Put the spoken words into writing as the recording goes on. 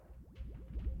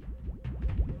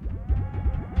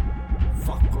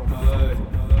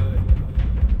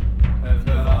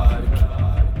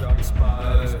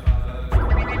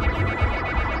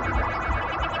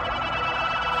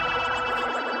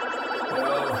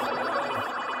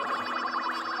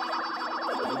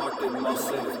Mens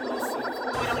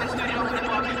du ramler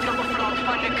bak, trapp og flak,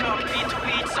 pannekak, vi to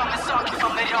bit, samme sak,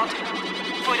 kamerat.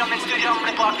 Foran mens du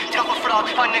ramler bak, trapp og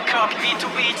flak, pannekak, vi to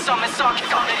bit, samme sak,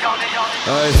 kamerat.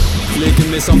 Hey, like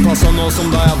mye som passet nå som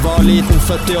da jeg var liten.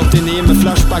 Født i 89 med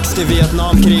flashbacks til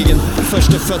Vietnamkrigen.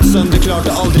 Første født sønn, de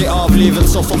klarte aldri avliven.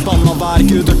 Så forbanna hver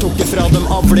guder tok ifra dem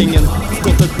avlingen.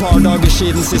 Gått et par dager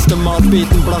siden siste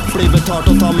matbiten. Blakk blir betalt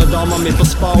å ta med dama mi på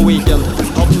spa-weekend.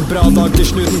 Hadde en bra dag til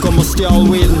snuten kom og stjal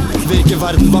weeden. Virker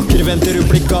verden vakker, venter du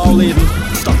blir gal i den.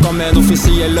 Stakka med en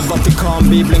offisielle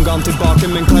Vatikan-bibelen. Ga han tilbake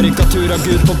med en karikatur av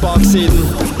Gud på baksiden.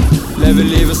 Lever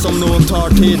livet som noen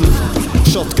tar tiden.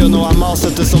 Shotgun og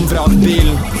masete som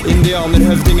vrakbilen.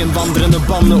 Indianerhøvdingen, vandrende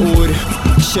banneord.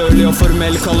 Kjølig og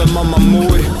formell kaller mamma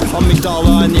mor.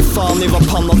 Amygdala en i faen i hva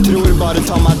panna tror. Bare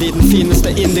ta meg dit den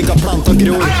fineste indika-planta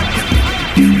gror.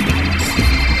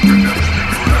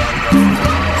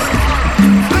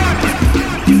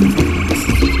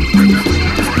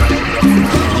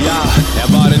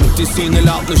 Jeg var en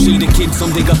tilsynelatende skyldig kid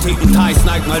som digga Tilton Thai.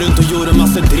 Sneik meg rundt og gjorde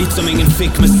masse dritt som ingen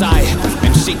fikk med seg.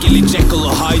 En skikkelig Jekyll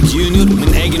og Hyde junior.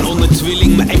 Min egen onde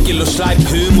tvilling med ekkel og sleip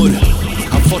humor.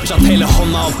 Har fortsatt hele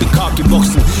hånda opp i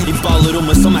kakeboksen. I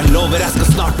ballerommet som jeg lover jeg skal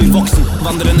snart bli voksen.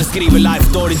 Vandrende skriver life,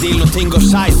 dårlig deal når ting går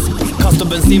skeis. Kaster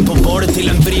bensin på bålet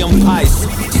til en Brion Peis.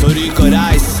 Så ryk og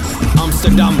reis.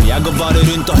 Amsterdam, jeg går bare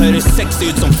rundt og hører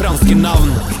sexy ut som franske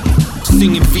navn.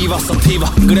 Synger Viva Sativa.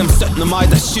 Glem 17. mai,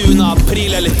 det 20.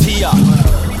 april eller 10.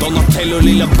 Donatello,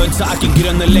 lilla bødsa er ikke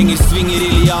grønne lenger. Svinger i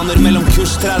lianer mellom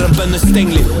kurstrær og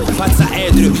bønnestengler. Pats er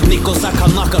edru, Nikos er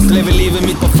kanakas. Lever livet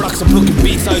mitt på flaks og plukker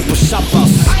beatsa ut på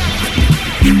sjappas.